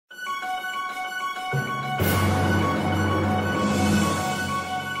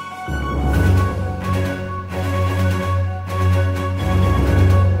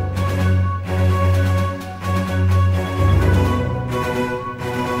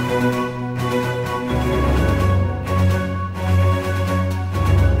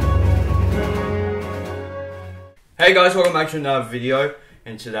Hey guys, welcome back to another video,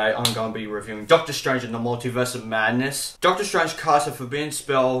 and today I'm going to be reviewing Doctor Strange in the Multiverse of Madness. Doctor Strange casts a forbidden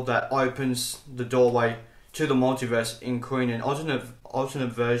spell that opens the doorway to the multiverse, including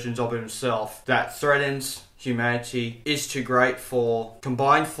alternate versions of himself that threatens humanity, is too great for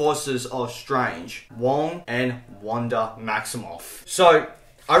combined forces of Strange, Wong, and Wanda Maximoff. So,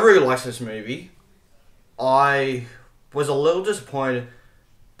 I really liked this movie. I was a little disappointed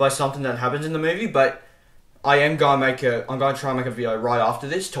by something that happens in the movie, but I'm going to try and make a video right after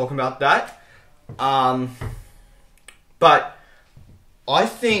this talking about that. But I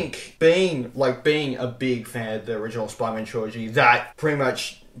think being a big fan of the original Spider-Man trilogy, that pretty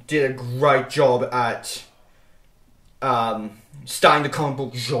much did a great job at starting the comic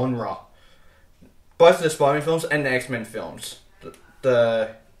book genre. Both the Spider-Man films and the X-Men films.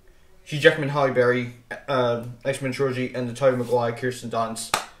 The Hugh Jackman, Halle Berry X-Men trilogy and the Tobey Maguire, Kirsten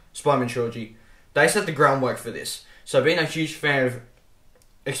Dunst Spider-Man trilogy. They set the groundwork for this. So being a huge fan of,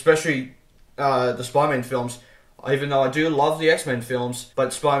 especially the Spider-Man films, even though I do love the X-Men films,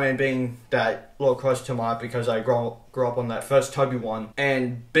 but Spider-Man being that a little close to my heart because I grew up on that first Tobey one,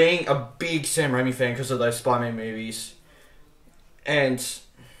 and being a big Sam Raimi fan because of those Spider-Man movies. And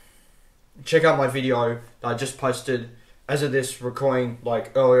check out my video that I just posted as of this recording,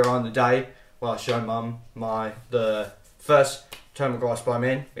 like earlier on in the day, where I showed Mum the first Tobey Maguire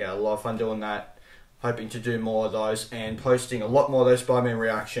Spider-Man. We had a lot of fun doing that. Hoping to do more of those and posting a lot more of those Spider-Man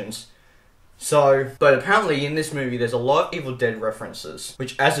reactions. So, but apparently in this movie there's a lot of Evil Dead references,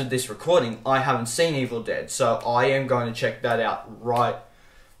 which as of this recording, I haven't seen Evil Dead, so I am going to check that out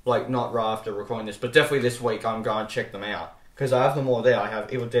not right after recording this, but definitely this week I'm going to check them out. Because I have them all there. I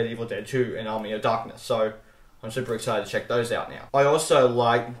have Evil Dead 2, and Army of Darkness, so I'm super excited to check those out now. I also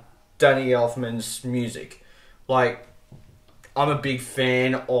like Danny Elfman's music. Like, I'm a big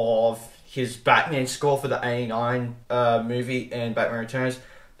fan of his Batman score for the '89 movie and Batman Returns.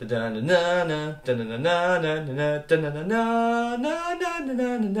 And the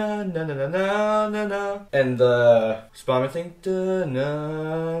Spider-Man thing.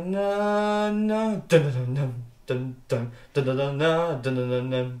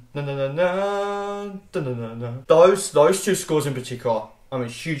 Those two scores in particular, I'm a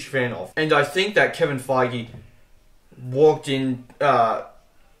huge fan of. And I think that Kevin Feige walked in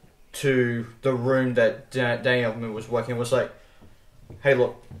to the room that Danny Elfman was working in, was like, hey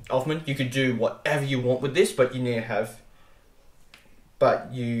look, Elfman, you could do whatever you want with this, but you need to have,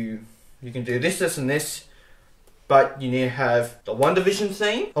 you can do this, this, and this, but you need to have the One Division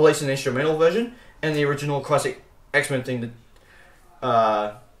theme, at least an instrumental version, and the original classic X-Men theme,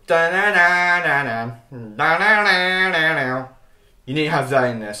 you need to have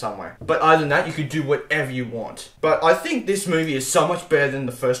that in there somewhere. But other than that, you could do whatever you want. But I think this movie is so much better than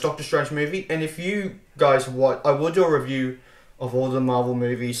the first Doctor Strange movie. And if you guys want, I will do a review of all the Marvel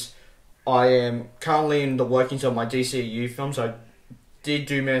movies. I am currently in the workings of my DCU films. I did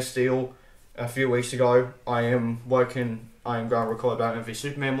do Man of Steel a few weeks ago. I am going to record Batman v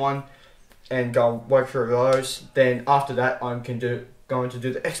Superman 1 and go work through those. Then after that, I'm going to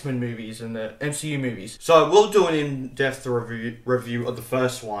do the X-Men movies and the MCU movies. So I will do an in-depth review of the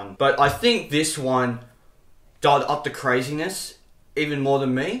first one. But I think this one dialed up the craziness even more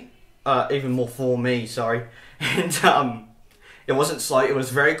than me. Even more for me, sorry. And it wasn't slow, it was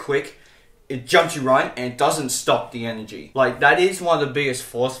very quick. It jumps you right and it doesn't stop the energy. Like, that is one of the biggest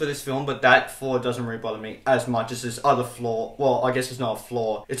flaws for this film, but that flaw doesn't really bother me as much as this other flaw. Well, I guess it's not a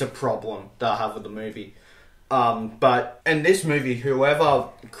flaw, it's a problem that I have with the movie. But in this movie, whoever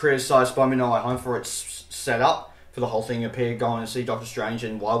criticised Spider-Man No Way Home for its setup, for the whole thing of Peter going to see Doctor Strange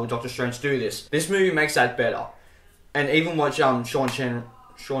and why would Doctor Strange do this, this movie makes that better. And even watch Sean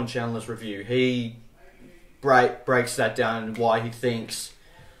Chandler's review, he breaks that down and why he thinks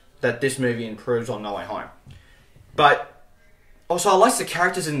that this movie improves on No Way Home. But also, I like the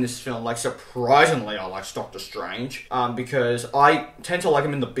characters in this film. Like, surprisingly, I like Doctor Strange. Because I tend to like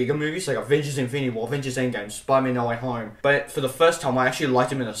him in the bigger movies, like Avengers Infinity War, Avengers Endgame, Spider-Man No Way Home. But for the first time, I actually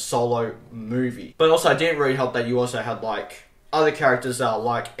liked him in a solo movie. But also, it didn't really help that you also had, like, other characters that I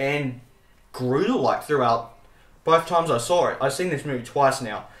like and grew to like throughout both times I saw it. I've seen this movie twice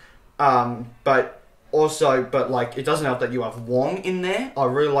now. But it doesn't help that you have Wong in there. I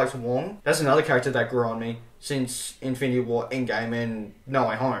really liked Wong. That's another character that grew on me since Infinity War, Endgame, and No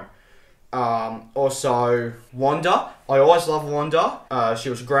Way Home. Also, Wanda. I always love Wanda. She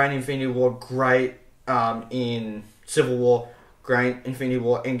was great in Infinity War, great in Civil War, great Infinity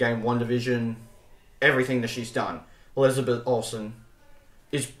War, Endgame, WandaVision, everything that she's done. Elizabeth Olsen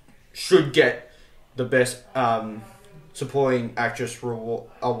should get the best Supporting Actress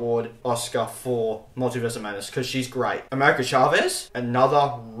Award Oscar for Multiverse of Madness because she's great. America Chavez,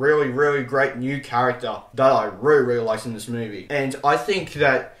 another really, really great new character that I really, really liked in this movie. And I think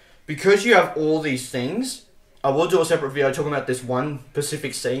that because you have all these things, I will do a separate video talking about this one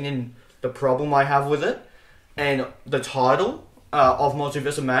specific scene and the problem I have with it and the title of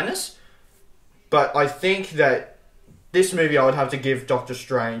Multiverse of Madness. But I think that this movie I would have to give Doctor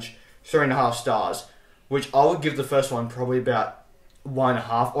Strange 3.5 stars. Which I would give the first one probably about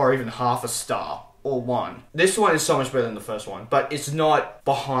 1.5 or even half a star or 1. This one is so much better than the first one, but it's not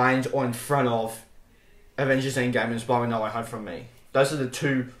behind or in front of Avengers Endgame and Spider-Man No Way Home from me. Those are the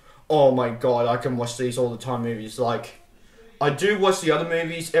two, oh my god, I can watch these all the time movies. Like, I do watch the other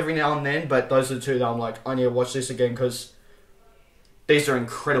movies every now and then, but those are the two that I'm like, I need to watch this again because these are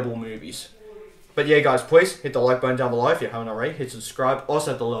incredible movies. But yeah, guys, please hit the like button down below if you haven't already. Hit subscribe.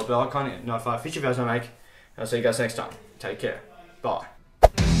 Also hit the little bell icon and notify future videos I make. I'll see you guys next time. Take care. Bye.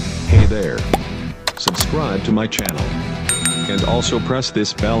 Hey there. Subscribe to my channel. And also press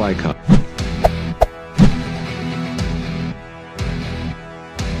this bell icon.